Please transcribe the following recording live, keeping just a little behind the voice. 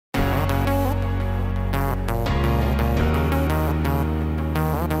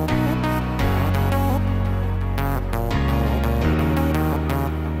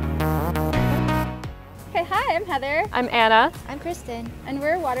Heather. I'm Anna. I'm Kristen. And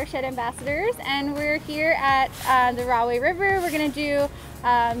we're Watershed Ambassadors, and we're here at the Rahway River. We're going to do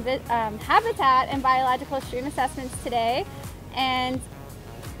habitat and biological stream assessments today, and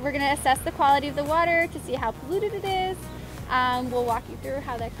we're going to assess the quality of the water to see how polluted it is. We'll walk you through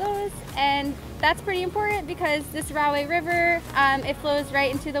how that goes, and that's pretty important because this Rahway River, it flows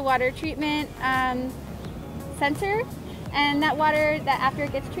right into the water treatment center, and that water, that after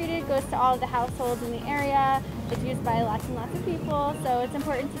it gets treated, goes to all of the households in the area. It's used by lots and lots of people, so it's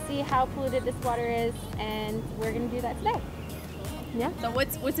important to see how polluted this water is, and we're going to do that today. Yeah. So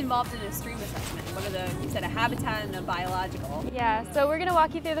what's involved in a stream assessment? What are you said a habitat and a biological. Yeah, so we're going to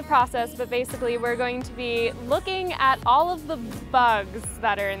walk you through the process, but basically we're going to be looking at all of the bugs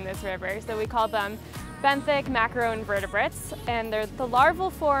that are in this river. So we call them benthic macroinvertebrates, and they're the larval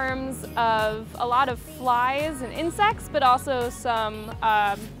forms of a lot of flies and insects, but also some,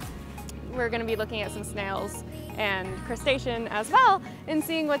 we're going to be looking at some snails and crustacean as well and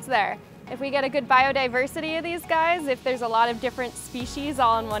seeing what's there. If we get a good biodiversity of these guys, if there's a lot of different species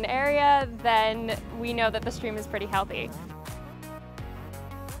all in one area, then we know that the stream is pretty healthy.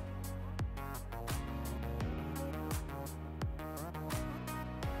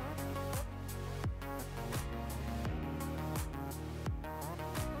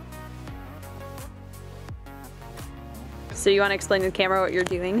 So you want to explain to the camera what you're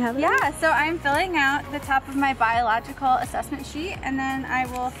doing, Heather? Yeah, so I'm filling out the top of my biological assessment sheet, and then I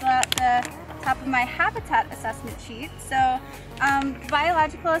will fill out the top of my habitat assessment sheet. So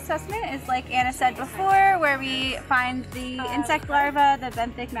biological assessment is like Anna said before, where we find the insect larvae, the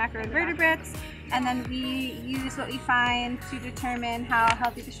benthic macroinvertebrates, and then we use what we find to determine how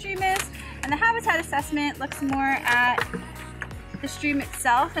healthy the stream is. And the habitat assessment looks more at the stream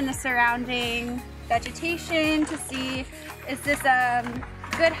itself and the surrounding vegetation to see, is this a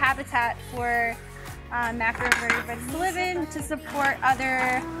good habitat for macroinvertebrates to live in, to support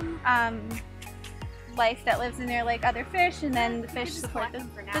other life that lives in there, like other fish, and then the fish support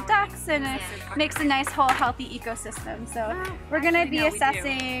the ducks, and it makes a nice whole healthy ecosystem. So we're going to be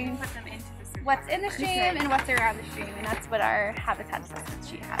assessing what's in the stream and what's around the stream, and that's what our habitat assessment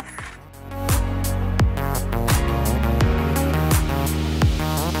sheet has.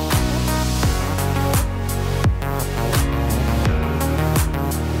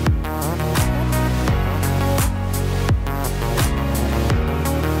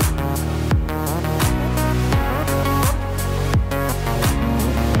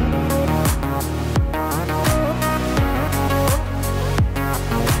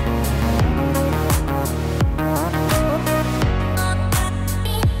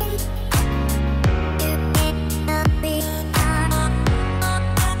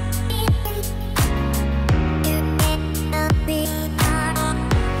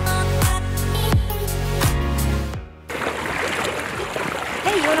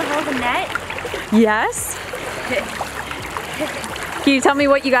 Yes. Can you tell me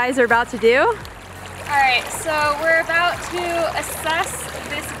what you guys are about to do? Alright, so we're about to assess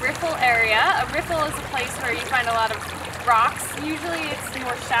this riffle area. A riffle is a place where you find a lot of rocks. Usually it's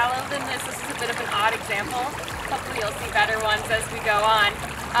more shallow than this. This is a bit of an odd example. Hopefully you'll see better ones as we go on.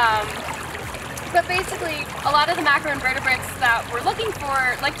 But basically, a lot of the macroinvertebrates that we're looking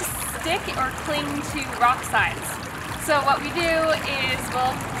for like to stick or cling to rock sides. So what we do is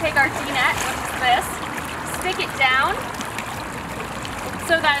we'll take our G-net, which is this, stick it down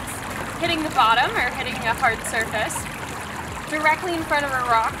so that it's hitting the bottom or hitting a hard surface directly in front of a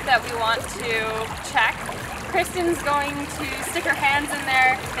rock that we want to check. Kristen's going to stick her hands in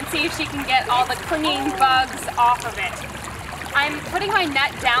there and see if she can get all the clinging bugs off of it. I'm putting my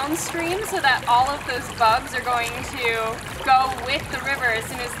net downstream so that all of those bugs are going to go with the river as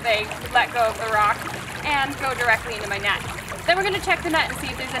soon as they let go of the rock and go directly into my net. Then we're going to check the net and see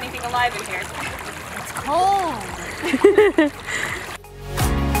if there's anything alive in here. It's cold.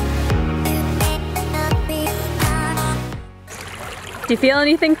 Do you feel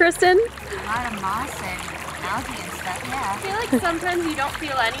anything, Kristen? A lot of moss and algae and stuff, yeah. I feel like sometimes you don't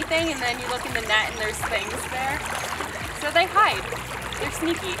feel anything and then you look in the net and there's things there. So they hide. They're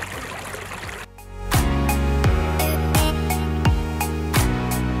sneaky.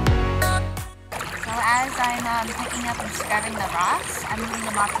 So as I'm picking up and scrubbing the rocks, I'm moving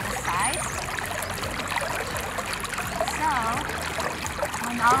them off to the side. So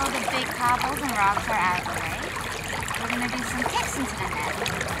when all of the big cobbles and rocks are out of the way, we're going to do some kicks into the net.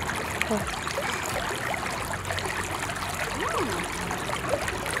 Ooh.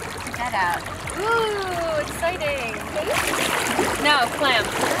 Check that out. Ooh, exciting. No,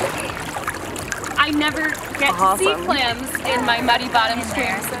 clams. I never get to see clams in my muddy bottom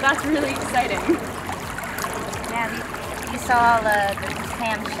stream, so that's really exciting. Yeah, You saw all the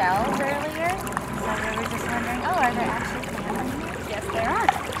clam shells earlier, so we were just wondering, oh, are there actually clams in here? Yes, there are.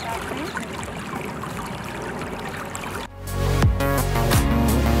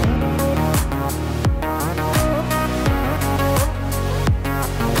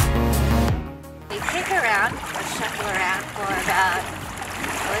 We kick around or shuffle around for about,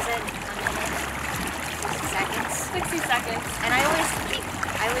 what was it, a minute, 60 seconds? 60 seconds. And I always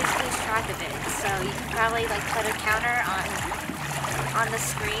lose track of it, so you can probably like put a counter on the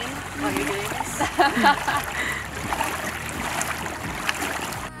screen while you're doing this.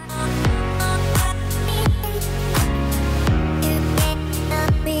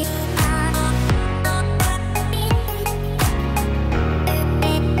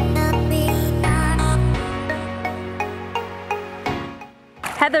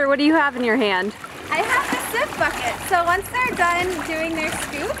 Heather, what do you have in your hand? I have the sieve bucket. So once they're done doing their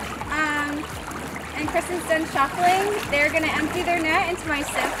scoop, and Kristen's done shuffling, they're gonna empty their net into my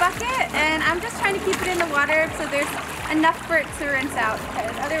sieve bucket, and I'm just trying to keep it in the water so there's enough for it to rinse out,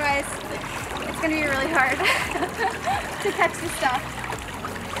 because otherwise it's gonna be really hard to catch the stuff.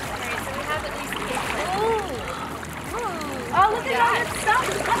 Alright, so we have at least 8 clips. Oh, look at all this stuff.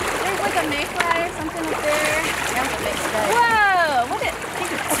 There's like a mayfly or something up there. Whoa! Whoa, what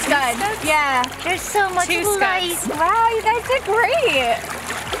is a scud? Yeah. There's so much light. Wow, you guys did great.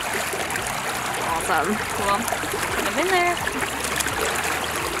 Awesome. Cool. Put them in there.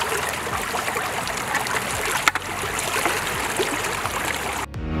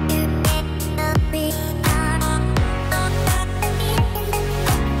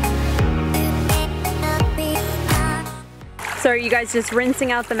 So are you guys just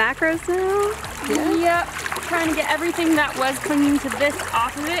rinsing out the macros now? Yep. Trying to get everything that was clinging to this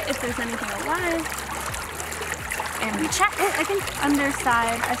off of it, if there's anything alive. And check it. I think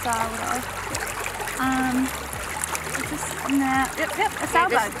underside I saw a little. It's just that. Yep, a sow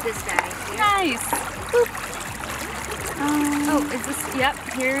bug. This guy. Nice. Oh, is this? Yep.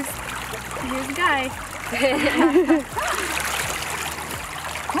 Here's a guy.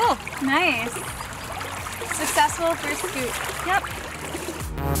 Cool. Nice. Successful first scoop. Yep.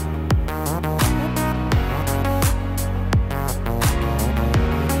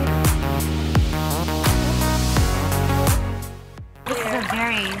 This is a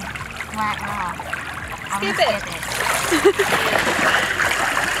very flat rock. Skip it.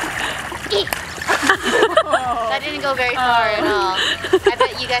 That didn't go very far at all. I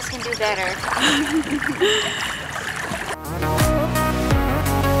bet you guys can do better.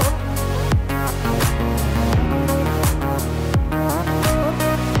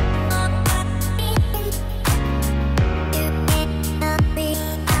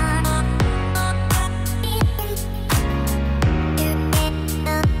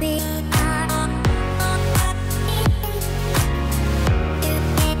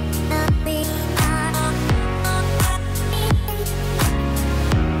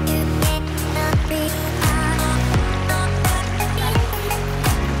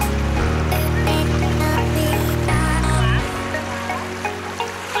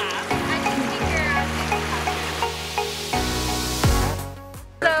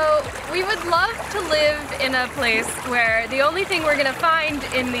 In a place where the only thing we're gonna find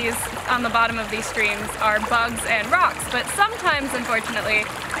in these on the bottom of these streams are bugs and rocks, but sometimes, unfortunately,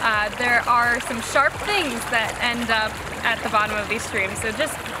 there are some sharp things that end up at the bottom of these streams. So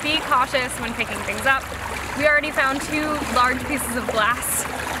just be cautious when picking things up. We already found 2 large pieces of glass.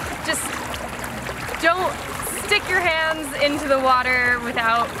 Just don't stick your hands into the water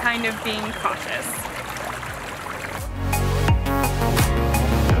without kind of being cautious.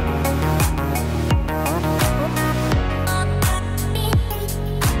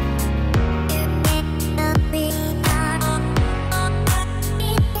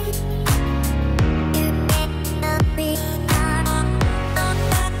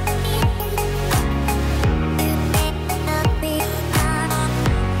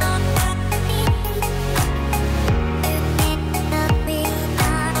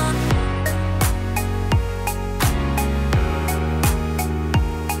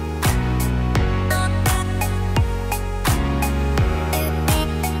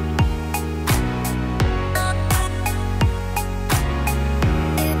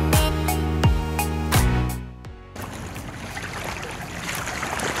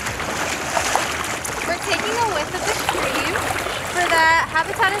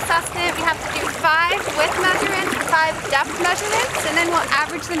 Habitat assessment, we have to do 5 width measurements, 5 depth measurements, and then we'll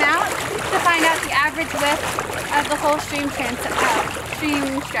average them out to find out the average width of the whole stream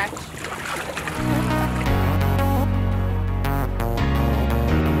stretch.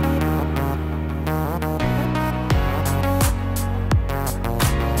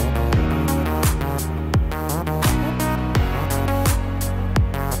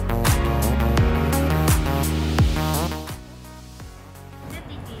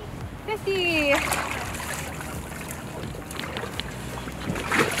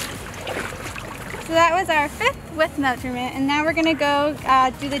 So that was our 5th width measurement, and now we're gonna go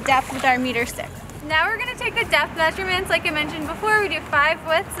do the depth with our meter stick. Now we're gonna take the depth measurements. Like I mentioned before, we do 5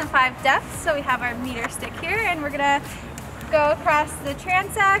 widths and 5 depths. So we have our meter stick here, and we're gonna go across the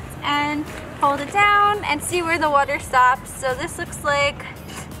transect and hold it down and see where the water stops. So this looks like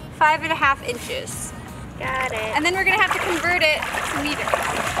 5.5 inches. Got it. And then we're gonna have to convert it to meters.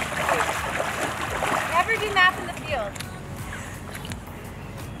 Never do math in the field.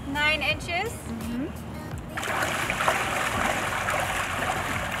 9 inches. Mm-hmm.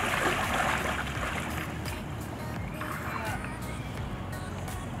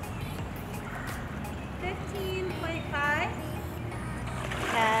 15.5.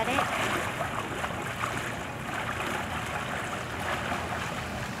 Got it.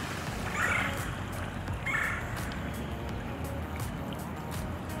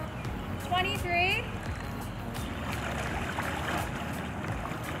 23.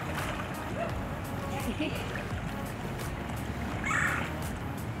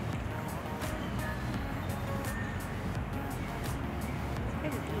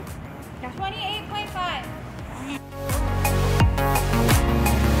 28.5.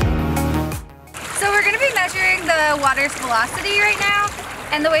 So we're going to be measuring the water's velocity right now,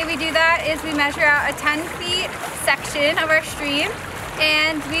 and the way we do that is we measure out a 10 feet section of our stream,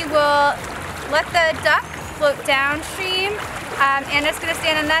 and we will let the duck float downstream. Anna's going to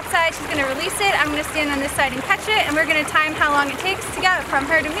stand on that side, she's going to release it, I'm going to stand on this side and catch it, and we're going to time how long it takes to get from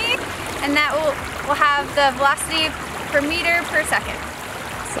her to me, and that will have the velocity per meter per second.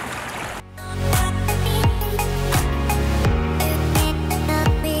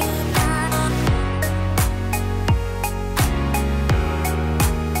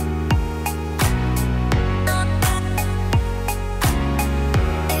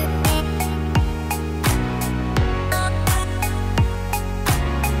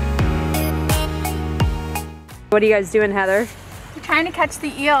 What are you guys doing, Heather? We're trying to catch the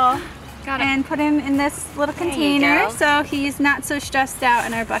eel and put him in this little container so he's not so stressed out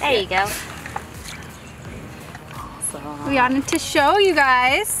in our bucket. There you go. We wanted to show you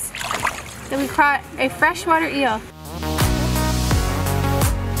guys that we caught a freshwater eel.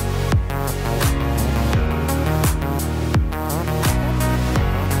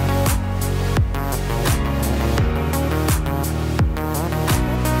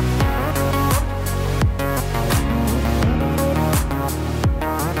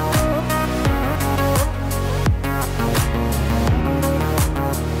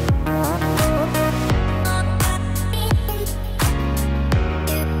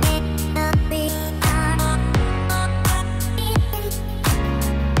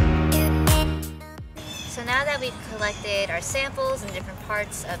 Collected our samples in different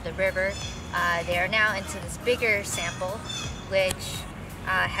parts of the river. They are now into this bigger sample, which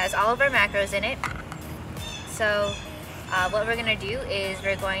has all of our macros in it. So what we're going to do is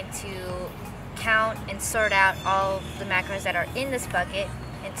we're going to count and sort out all the macros that are in this bucket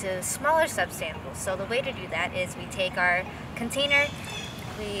into smaller subsamples. So the way to do that is we take our container,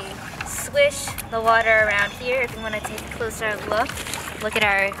 we swish the water around here. If you want to take a closer look at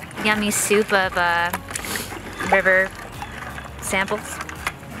our yummy soup of river samples.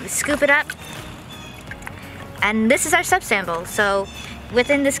 We scoop it up, and this is our subsample. So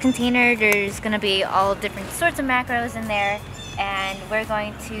within this container there's going to be all different sorts of macros in there, and we're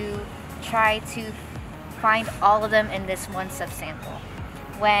going to try to find all of them in this one subsample.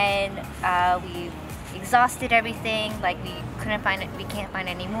 When we exhausted everything, like we couldn't find it, we can't find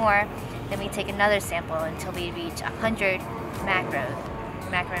any more, then we take another sample until we reach 100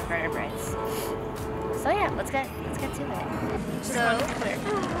 macroinvertebrates. So yeah, let's get to it. So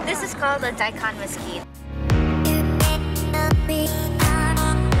this is called a daikon mesquite.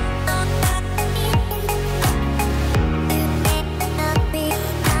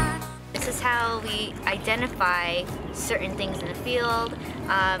 This is how we identify certain things in the field.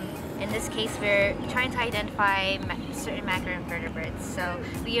 In this case, we're trying to identify certain macroinvertebrates. So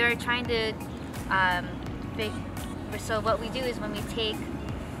we are trying to so what we do is when we take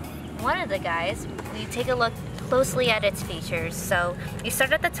one of the guys, we take a look closely at its features. So you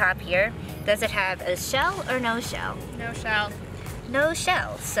start at the top here. Does it have a shell or no shell? No shell. No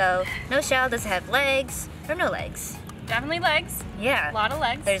shell. So no shell. Does it have legs or no legs? Definitely legs. Yeah. A lot of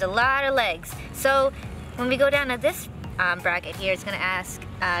legs. There's a lot of legs. So when we go down to this bracket here, it's going to ask,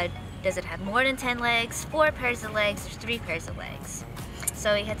 does it have more than 10 legs, 4 pairs of legs, or 3 pairs of legs?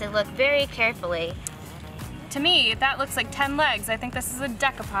 So you have to look very carefully. To me, that looks like 10 legs. I think this is a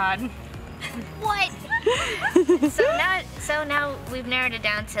decapod. What? so now we've narrowed it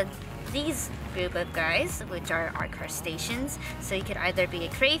down to these group of guys, which are our crustaceans. So you could either be a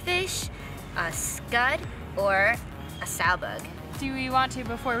crayfish, a scud or a sow bug. Do we want to,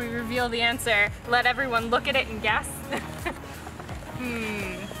 before we reveal the answer, let everyone look at it and guess?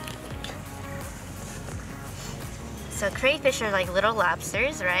 So crayfish are like little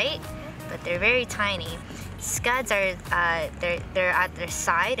lobsters, right? But they're very tiny. Scuds are they're at their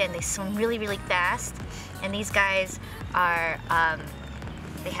side and they swim really, really fast. And these guys are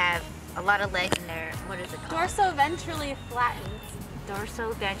they have a lot of legs in their, what is it called? Dorsoventrally flattened.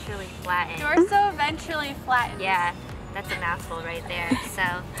 Dorsoventrally flattened. Dorsoventrally flattened. Yeah, that's a mouthful right there.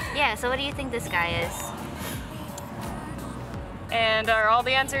 So yeah, so what do you think this guy is? And are all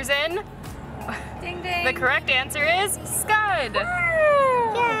the answers in? Ding ding. The correct answer is scud,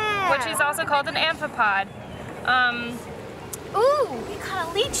 Yeah. which is also called an amphipod. Ooh, we caught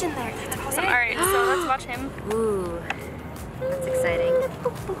a leech in there. That's awesome. All right, so let's watch him. Ooh, that's exciting.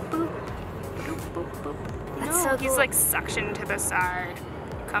 That's so cool. He's like suctioned to the side.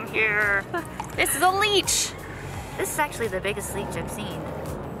 Come here. This is a leech. This is actually the biggest leech I've seen.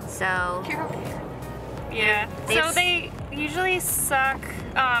 So Yeah. So they usually suck.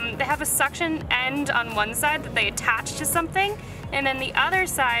 They have a suction end on one side that they attach to something, and then the other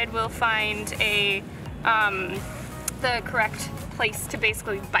side will find a the correct place to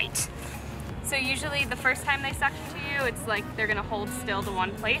basically bite. So usually the first time they suction to you, it's like they're gonna hold still to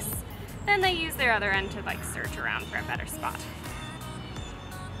one place. Then they use their other end to like search around for a better spot.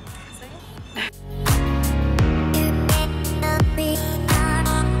 So yeah.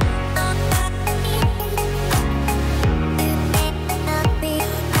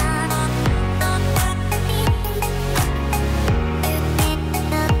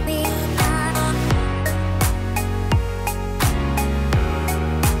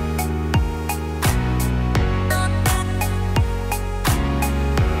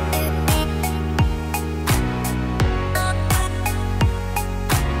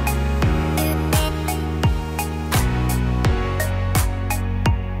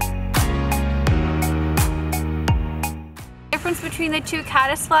 Between the two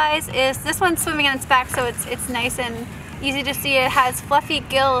caddisflies is this one's swimming on its back, so it's nice and easy to see. It has fluffy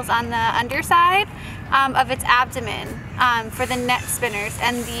gills on the underside of its abdomen for the net spinners,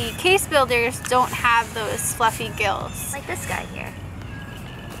 and the case builders don't have those fluffy gills. Like this guy here.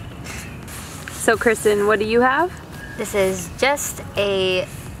 So Kristen, what do you have? This is just a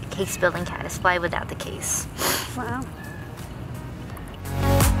case building caddisfly without the case. Wow.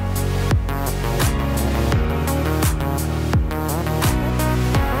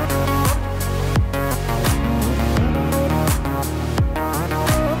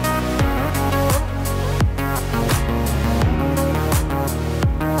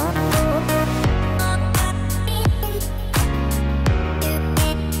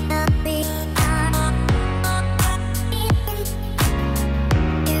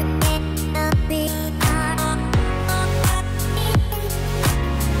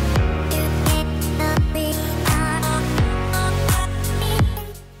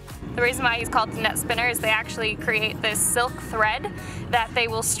 The reason why he's called the net spinner is they actually create this silk thread that they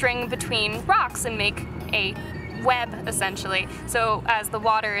will string between rocks and make a web, essentially. So as the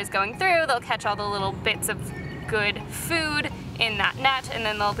water is going through, they'll catch all the little bits of good food in that net, and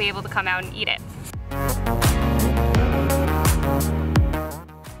then they'll be able to come out and eat it.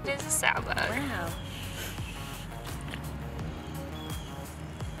 It is a sow bug. Wow.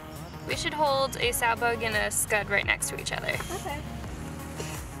 We should hold a sow bug and a scud right next to each other. Okay.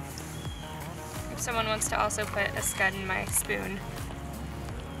 If someone wants to also put a scud in my spoon.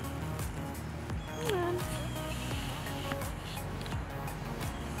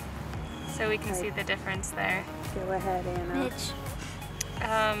 So we can see the difference there. Go ahead, Anna. Mitch.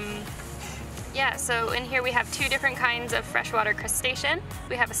 Yeah, so in here we have two different kinds of freshwater crustacean.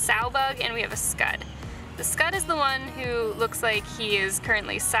 We have a sow bug and we have a scud. The scud is the one who looks like he is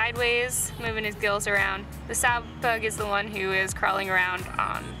currently sideways, moving his gills around. The sow bug is the one who is crawling around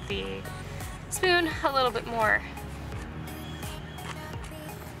on the spoon a little bit more.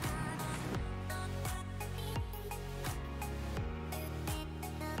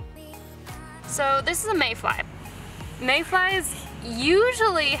 So this is a mayfly. Mayflies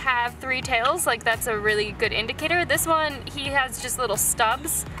usually have 3 tails, like that's a really good indicator. This one, he has just little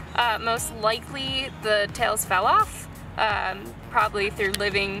stubs. Most likely the tails fell off, probably through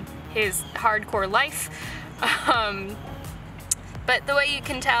living his hardcore life. But the way you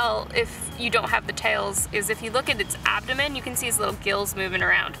can tell if you don't have the tails is if you look at its abdomen, you can see his little gills moving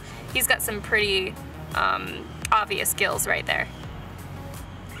around. He's got some pretty obvious gills right there.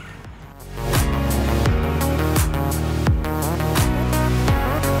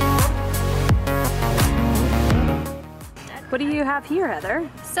 What do you have here, Heather?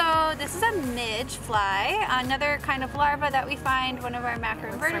 So this is a midge fly, another kind of larva that we find, one of our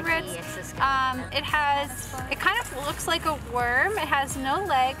macroinvertebrates. It kind of looks like a worm. It has no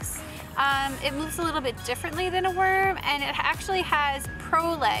legs. It moves a little bit differently than a worm, and it actually has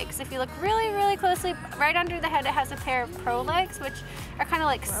prolegs. If you look really, really closely, right under the head it has a pair of prolegs, which are kind of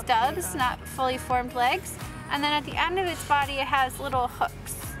like stubs, not fully formed legs. And then at the end of its body it has little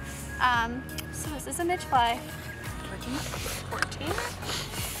hooks. So this is a midge fly. 14.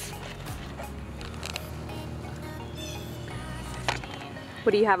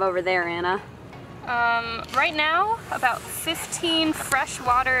 What do you have over there, Anna? Right now, about 15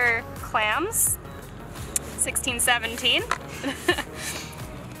 freshwater clams, 16, 17.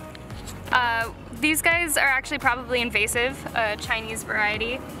 These guys are actually probably invasive, a Chinese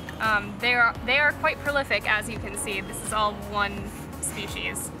variety. They are quite prolific, as you can see. This is all one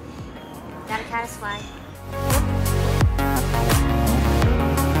species. Got a caddisfly.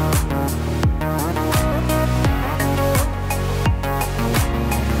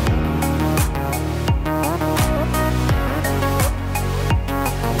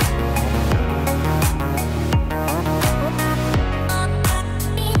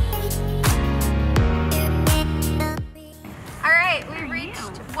 Alright, we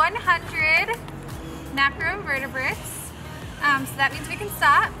reached 100 macroinvertebrates, so that means we can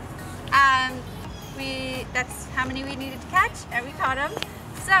stop. That's how many we needed to catch, and we caught them.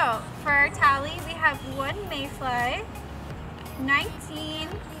 So, for our tally, we have 1 mayfly, 19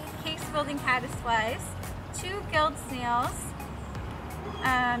 case-building caddisflies, 2 gilled snails,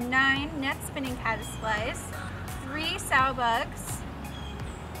 9 net-spinning caddisflies, 3 sow-bugs,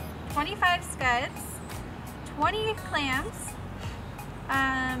 25 scuds, 20 clams,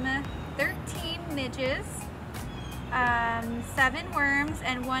 13 midges, 7 worms,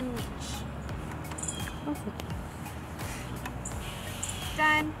 and 1 leech.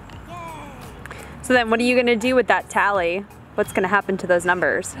 Done. Yay! So then what are you going to do with that tally? What's going to happen to those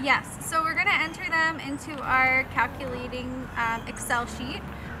numbers? Yes, so we're going to enter them into our calculating Excel sheet,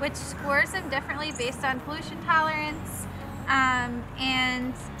 which scores them differently based on pollution tolerance.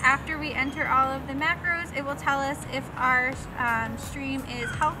 And after we enter all of the macros, it will tell us if our stream is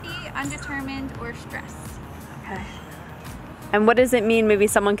healthy, undetermined, or stressed. Okay. And what does it mean? Maybe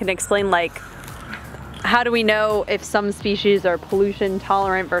someone can explain, like, how do we know if some species are pollution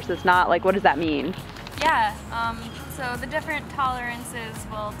tolerant versus not? Like, what does that mean? Yeah, so the different tolerances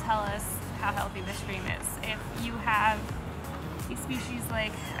will tell us how healthy the stream is. If you have a species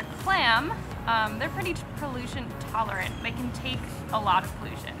like a clam, they're pretty pollution tolerant. They can take a lot of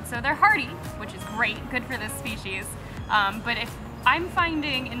pollution. So they're hardy, which is great, good for this species. But if I'm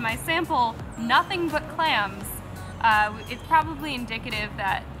finding in my sample nothing but clams, it's probably indicative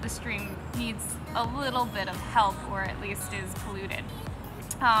that the stream needs a little bit of help, or at least is polluted.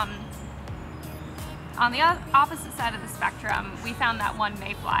 On the opposite side of the spectrum, we found that 1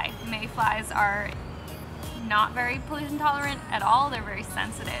 mayfly. Mayflies are not very pollution tolerant at all. They're very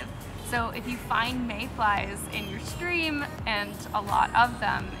sensitive. So if you find mayflies in your stream, and a lot of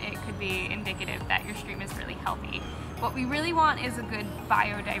them, it could be indicative that your stream is really healthy. What we really want is a good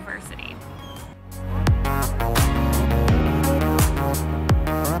biodiversity.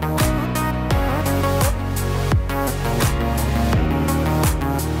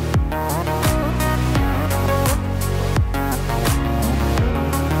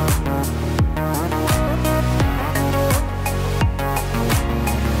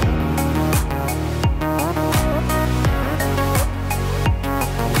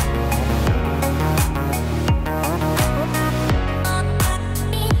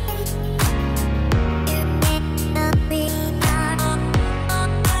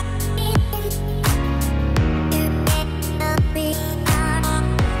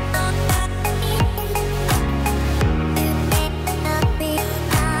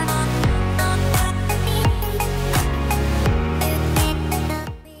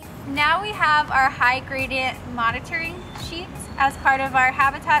 Our high gradient monitoring sheets as part of our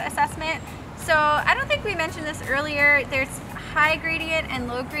habitat assessment. So I don't think we mentioned this earlier. There's high gradient and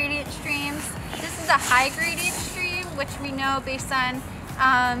low gradient streams. This is a high gradient stream, which we know based on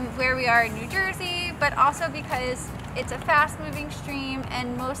where we are in New Jersey, but also because it's a fast moving stream,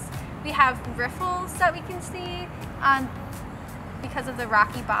 and we have riffles that we can see because of the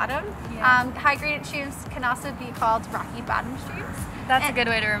rocky bottom. Yeah. High gradient streams can also be called rocky bottom streams. That's a good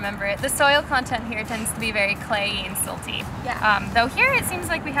way to remember it. The soil content here tends to be very clayey and silty. Yeah. Though here it seems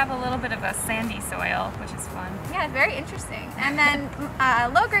like we have a little bit of a sandy soil, which is fun. Yeah, very interesting. And then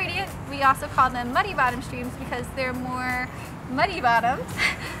low gradient, we also call them muddy bottom streams because they're more muddy bottomed.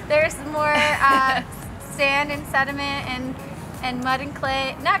 There's more sand and sediment and mud and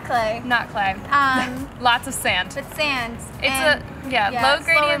clay, not clay. Not clay. Lots of sand. But sand. Low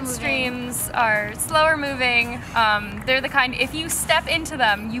gradient streams are slower moving. They're the kind, if you step into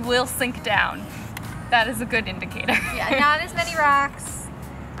them, you will sink down. That is a good indicator. Yeah, not as many rocks,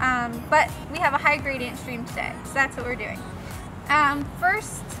 but we have a high gradient stream today, so that's what we're doing.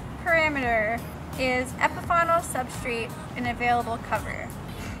 First parameter is epifaunal substrate and available cover.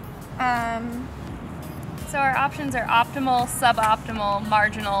 So our options are optimal, suboptimal,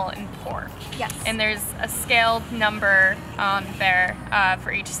 marginal, and poor. Yes. And there's a scaled number there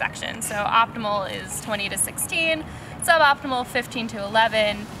for each section. So optimal is 20 to 16, suboptimal 15 to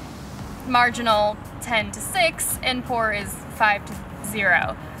 11, marginal 10 to 6, and poor is 5 to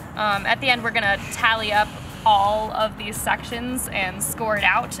 0. At the end, we're going to tally up all of these sections and score it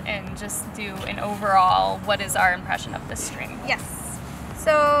out and just do an overall, what is our impression of this stream? Yes.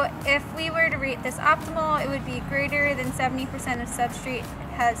 So if we were to rate this optimal, it would be greater than 70% of substrate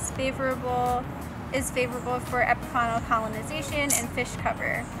is favorable for epifaunal colonization and fish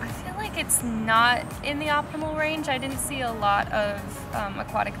cover. I feel like it's not in the optimal range. I didn't see a lot of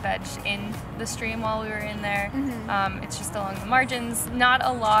aquatic veg in the stream while we were in there. Mm-hmm. It's just along the margins. Not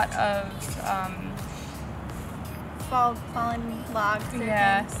a lot of fallen logs or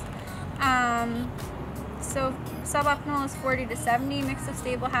things. So suboptimal is 40 to 70 mix of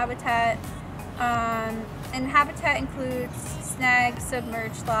stable habitat, and habitat includes snags,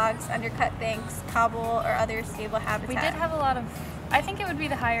 submerged logs, undercut banks, cobble, or other stable habitat. We did have a lot of, I think it would be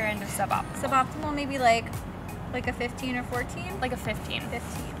the higher end of suboptimal. Suboptimal maybe like a 15 or 14? Like a 15. 15.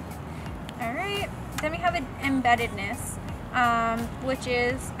 All right. Then we have an embeddedness, which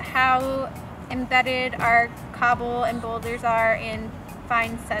is how embedded our cobble and boulders are in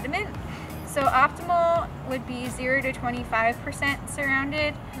fine sediment. So optimal would be 0 to 25%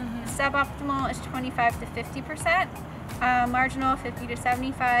 surrounded. Suboptimal is 25 to 50%. Marginal 50 to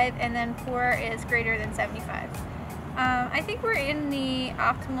 75, and then poor is greater than 75. I think we're in the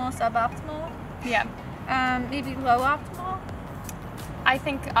optimal, suboptimal. Yeah. Maybe low optimal. I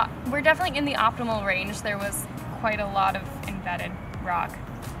think we're definitely in the optimal range. There was quite a lot of embedded rock.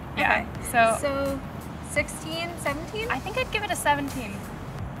 Yeah. Okay. So 16, 17? I think I'd give it a 17.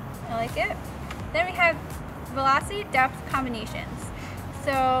 I like it. Then we have velocity depth combinations.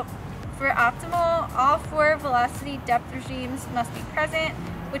 So for optimal, all 4 velocity depth regimes must be present,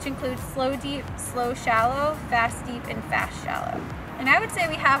 which includes slow deep, slow shallow, fast deep, and fast shallow. And I would say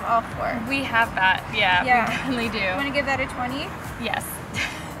we have all 4. We have that, yeah. We definitely do. Want to give that a 20? Yes.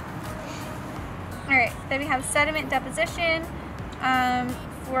 All right, then we have sediment deposition.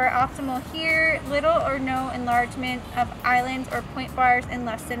 For optimal here, little or no enlargement of islands or point bars in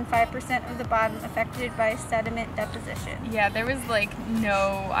less than 5% of the bottom affected by sediment deposition. Yeah, there was like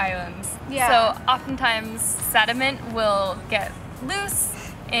no islands. Yeah. So oftentimes sediment will get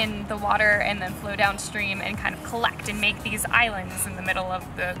loose in the water and then flow downstream and kind of collect and make these islands in the middle of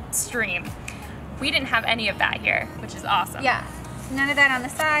the stream. We didn't have any of that here, which is awesome. Yeah, none of that on the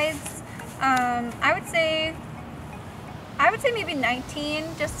sides. I would say maybe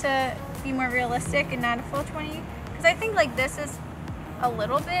 19, just to be more realistic and not a full 20. Because I think like this is a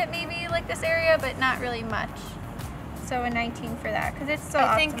little bit maybe like this area, but not really much. So a 19 for that, because it's so optimal.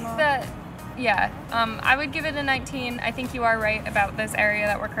 I think that, yeah, I would give it a 19. I think you are right about this area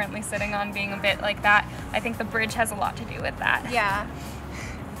that we're currently sitting on being a bit like that. I think the bridge has a lot to do with that. Yeah.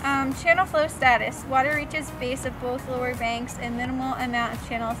 Channel flow status. Water reaches base of both lower banks and minimal amount of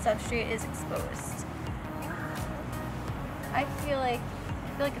channel substrate is exposed. I feel like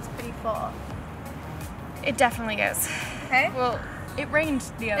it's pretty full. It definitely is. Okay. Well, it rained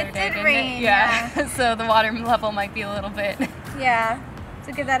the other day, didn't rain, it? Yeah. So the water level might be a little bit. Yeah.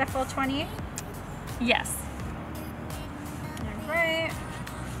 So give that a full 20? Yes. All right.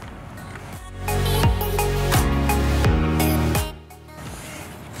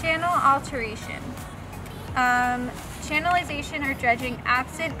 Channel alteration. Channelization or dredging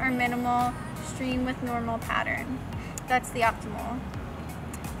absent or minimal, stream with normal pattern. That's the optimal.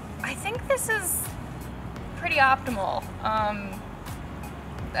 I think this is pretty optimal.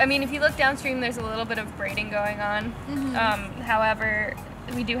 I mean, if you look downstream, there's a little bit of braiding going on. However,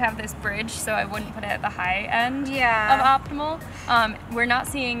 we do have this bridge, so I wouldn't put it at the high end of optimal. We're not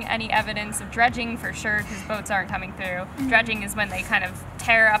seeing any evidence of dredging for sure, because boats aren't coming through. Dredging is when they kind of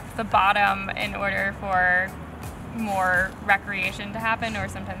tear up the bottom in order for more recreation to happen, or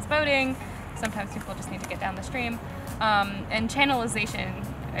sometimes boating. Sometimes people just need to get down the stream. And channelization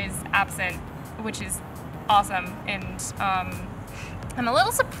is absent, which is awesome. And I'm a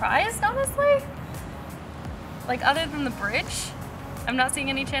little surprised, honestly. Like, other than the bridge, I'm not seeing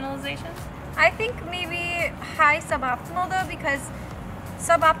any channelization. I think maybe high suboptimal though, because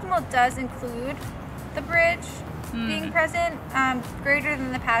suboptimal does include the bridge being present, greater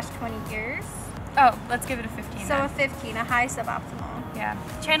than the past 20 years. Oh, let's give it a 15 So then. a 15, a high suboptimal. Yeah.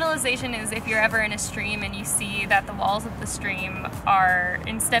 Channelization is if you're ever in a stream and you see that the walls of the stream are,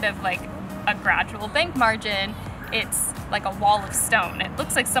 instead of like a gradual bank margin, it's like a wall of stone. It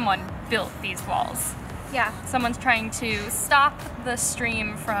looks like someone built these walls. Yeah. Someone's trying to stop the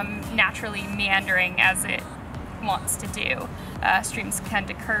stream from naturally meandering as it wants to do. Streams tend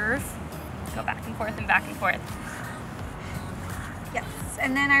to curve, go back and forth and back and forth. Yes,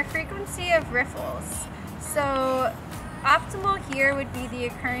 and then our frequency of riffles. So optimal here would be the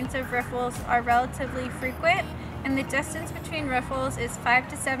occurrence of riffles are relatively frequent, and the distance between riffles is 5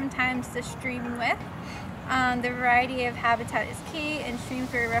 to 7 times the stream width. The variety of habitat is key. In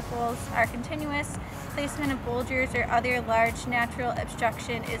streams where riffles are continuous, placement of boulders or other large natural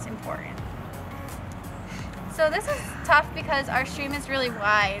obstruction is important. So this is tough because our stream is really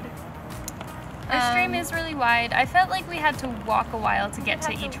wide. Our stream is really wide. I felt like we had to walk a while to get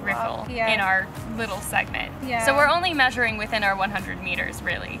to each riffle in our little segment. Yeah. So we're only measuring within our 100 meters,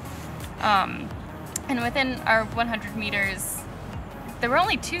 really. And within our 100 meters, there were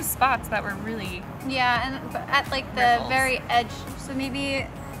only 2 spots that were really and at like the riffles. very edge. So maybe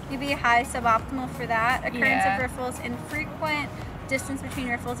high suboptimal for that. Occurrence of riffles infrequent. Distance between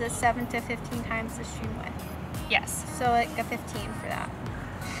riffles is 7 to 15 times the stream width. Yes. So like a 15 for that.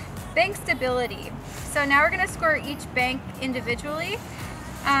 Bank stability. So now we're going to score each bank individually,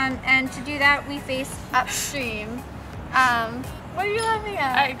 and to do that we face upstream. What are you laughing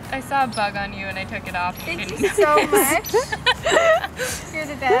at? I saw a bug on you and I took it off. Thank you so much. You're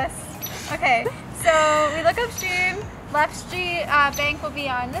the best. Okay, so we look upstream. Left street bank will be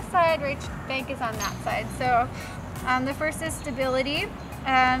on this side, right bank is on that side. So the first is stability,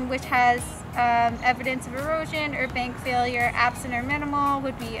 which has evidence of erosion or bank failure. Absent or minimal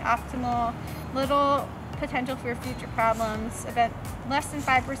would be optimal. Little potential for future problems. About less than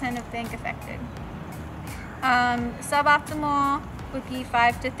 5% of bank affected. Suboptimal would be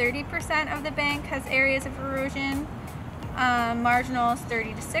 5 to 30% of the bank has areas of erosion. Marginal is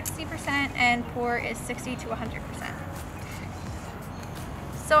 30 to 60%, and poor is 60 to 100%.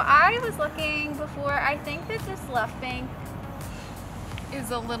 So I was looking before, I think that this left bank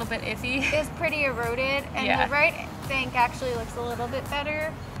Is a little bit iffy. is pretty eroded, and the right bank actually looks a little bit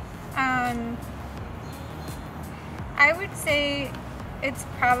better. I would say it's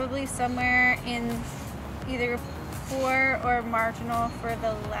probably somewhere in either poor or marginal for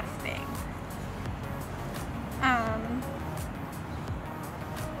the left bank.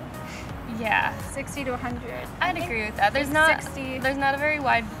 Yeah. 60 to 100. I'd agree with that. There's not 60. There's not a very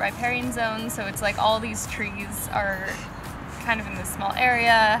wide riparian zone, so it's like all these trees are kind of in this small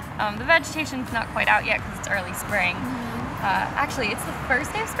area. The vegetation's not quite out yet because it's early spring. Actually, it's the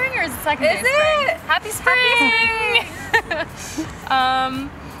first day of spring, or is it the second day of spring? Happy spring!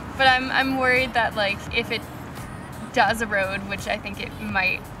 But I'm worried that like if it does erode, which I think it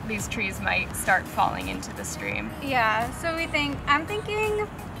might, these trees might start falling into the stream. Yeah, so I'm thinking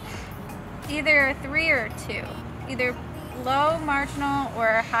either a 3 or a 2. Either low marginal or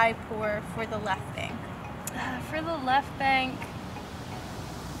a high poor for the left bank. For the left bank,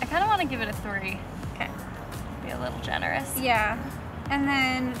 I kind of want to give it a 3. Okay. Be a little generous. Yeah, and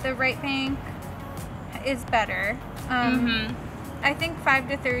then the right bank is better. I think 5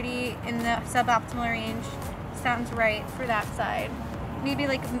 to 30 in the suboptimal range sounds right for that side. Maybe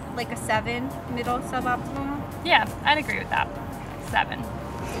like a 7, middle suboptimal. Yeah, I'd agree with that. 7.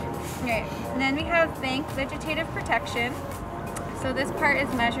 Okay, and then we have bank vegetative protection. So this part is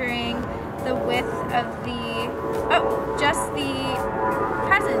measuring the width of just the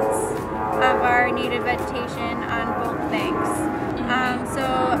presence of our native vegetation on both banks. So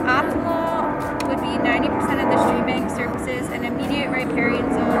optimal would be 90% of the stream bank surfaces and immediate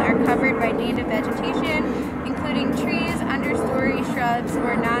riparian zone are covered by native vegetation, including trees, understory shrubs,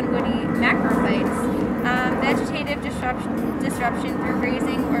 or non-woody macrophytes. Vegetative disruption through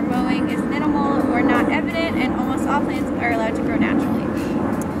grazing or mowing is minimal or not evident, and almost all plants are allowed to grow naturally.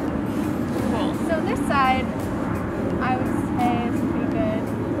 Cool. So this side, I would say is pretty good.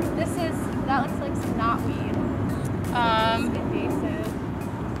 That looks like some knotweed. It's invasive.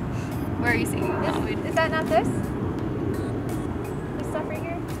 Where are you seeing knotweed? Is that not this? This stuff right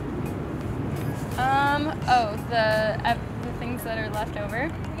here? The things that are left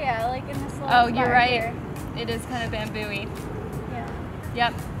over. Yeah, like in this little Oh, spot you're right. here. It is kind of bamboo-y. Yeah,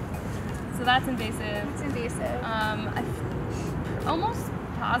 Yep. So that's invasive. it's invasive. I'm almost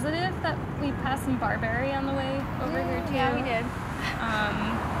positive that we passed some barberry on the way over here too. Yeah, we did.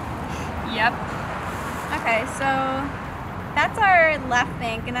 Yep. Okay, so that's our left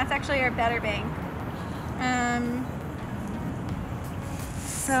bank, and that's actually our better bank.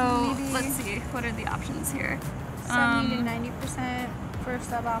 So maybe let's see, what are the options here? 70 to 90% for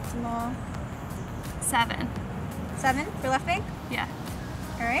suboptimal. 7. 7 for left bank? Yeah.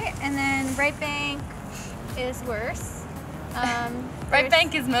 All right, and then right bank is worse. Right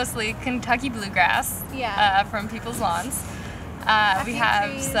bank is mostly Kentucky bluegrass Yeah. from people's lawns. We few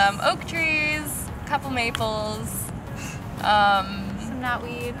have trees. some oak trees, a couple maples, Some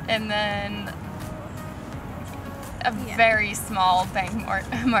knotweed. and then a Yeah. very small bank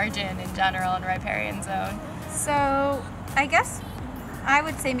margin in general in riparian zone. So I guess I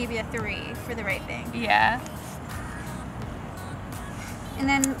would say maybe a 3 for the right bank. Yeah. And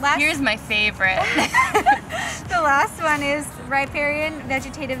then last, Here's my favorite. the last one is riparian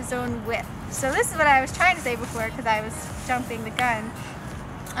vegetative zone width. So this is what I was trying to say before because I was jumping the gun.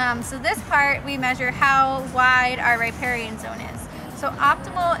 So this part we measure how wide our riparian zone is. So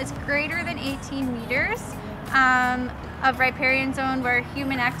optimal is greater than 18 meters of riparian zone where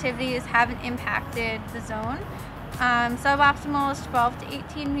human activities haven't impacted the zone. Suboptimal is 12 to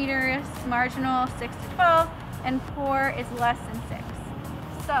 18 meters, marginal 6 to 12, and poor is less than 6.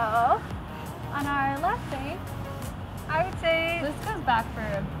 So on our left bank, I would say, This goes back for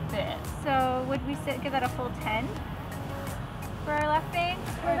a bit. so would we give that a full 10 for our left bank?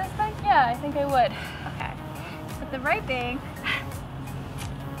 For this bank? Yeah, I think I would. Okay. But the right bank,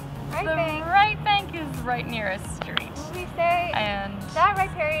 The right bank is right near a street. would we say And that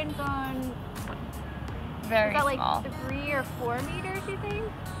riparian zone, very is that like small. 3 or 4 meters, you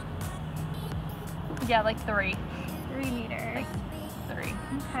think? Yeah, like 3. 3 meters. 3.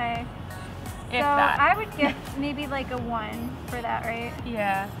 Okay. If So that. I would give maybe like a 1 for that, right?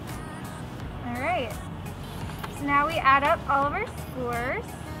 Yeah. All right. So now we add up all of our scores.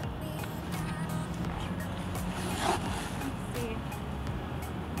 Let's see.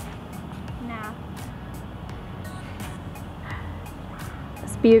 Now,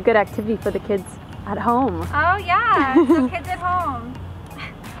 This would be a good activity for the kids at home. oh yeah, so kids at home.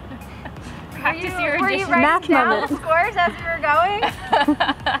 Practice your Were you addition. writing Math down moment. the scores as we were going?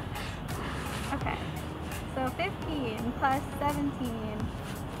 Okay. So 15 plus 17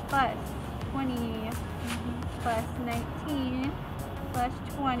 plus 20 plus 19 plus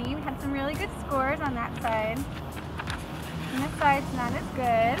 20. We had some really good scores on that side. And this side's not as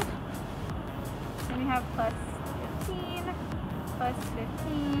good. Then we have plus 15 plus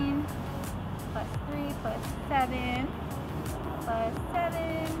 15 plus 3 plus 7 plus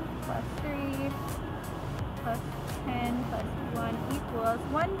 7 plus 3 plus 10 plus 1 equals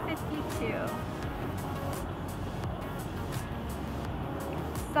 152.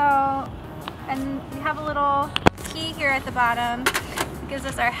 So, and we have a little key here at the bottom. It gives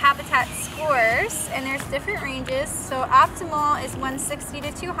us our habitat scores, and there's different ranges. So optimal is 160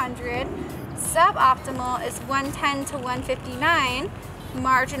 to 200, suboptimal is 110 to 159,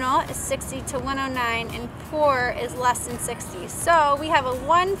 marginal is 60 to 109, and poor is less than 60. So we have a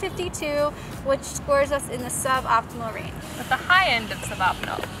 152, which scores us in the suboptimal range. At the high end of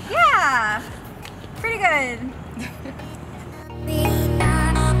suboptimal. Yeah, pretty good.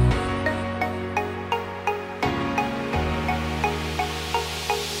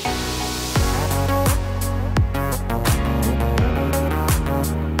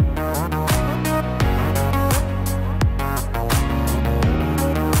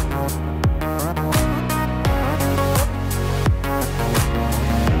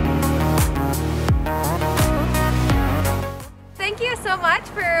 Thank you so much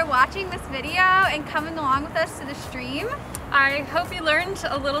for watching this video and coming along with us to the stream. I hope you learned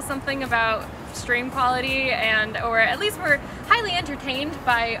a little something about stream quality, or at least we're highly entertained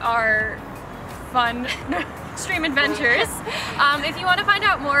by our fun stream adventures. If you want to find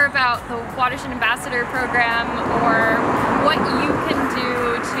out more about the Watershed Ambassador program or what you can do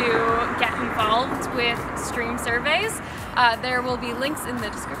to get involved with stream surveys, there will be links in the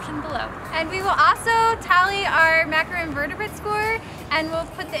description below. And we will also tally our macroinvertebrate score, and we'll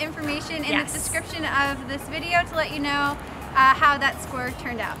put the information in the description of this video to let you know how that score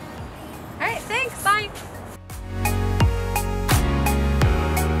turned out. All right, thanks. Bye.